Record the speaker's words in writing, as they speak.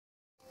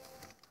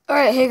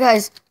Alright, hey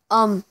guys.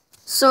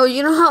 So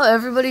you know how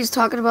everybody's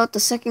talking about the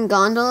second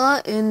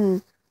gondola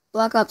in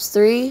Black Ops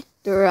 3,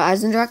 the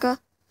Eisendrache?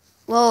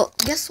 Well,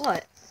 guess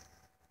what?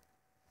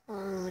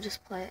 Let me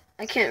just play it.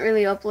 I can't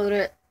really upload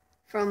it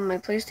from my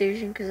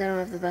PlayStation because I don't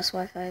have the best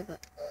Wi-Fi,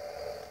 but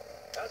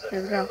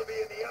there we go.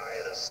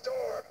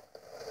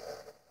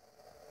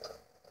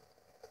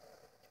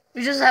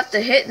 You just have to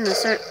hit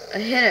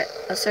it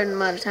a certain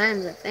amount of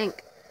times, I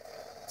think.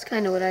 That's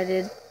kind of what I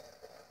did.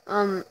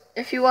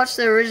 If you watch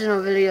the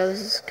original video,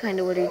 this is kind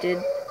of what he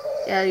did.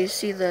 Yeah, you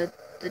see the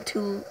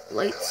two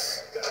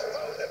lights.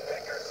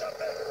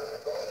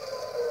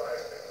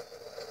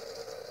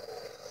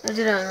 I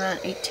did it on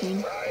round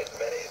 18.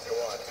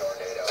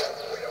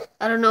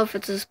 I don't know if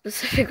it's a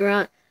specific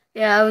round.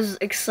 Yeah, I was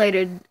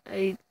excited.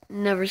 I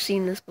never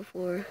seen this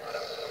before.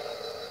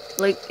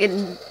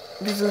 This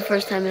is the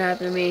first time it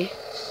happened to me.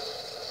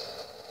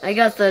 I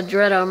got the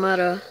Dread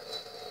Armada.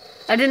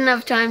 I didn't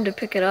have time to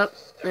pick it up,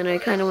 and I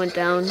kind of went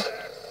down.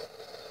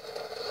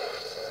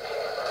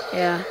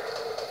 Yeah,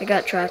 I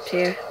got trapped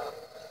here.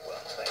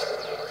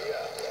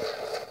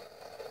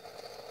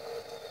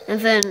 And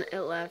then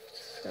it left,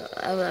 so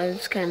I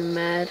was kind of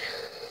mad.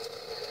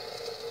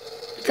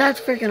 But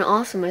that's freaking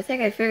awesome. I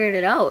think I figured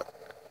it out.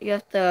 You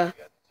have to,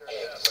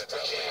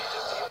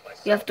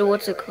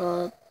 what's it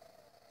called?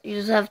 You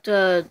just have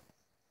to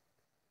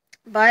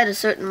buy it a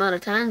certain amount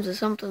of times or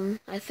something.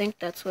 I think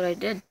that's what I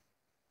did.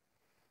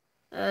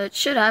 It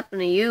should happen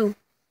to you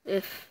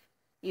if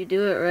you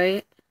do it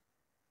right.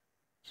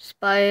 Just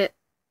buy it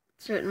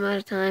a certain amount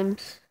of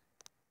times.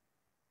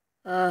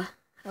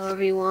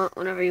 However you want,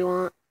 whenever you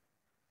want.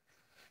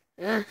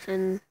 Yeah,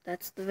 and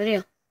that's the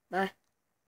video. Bye.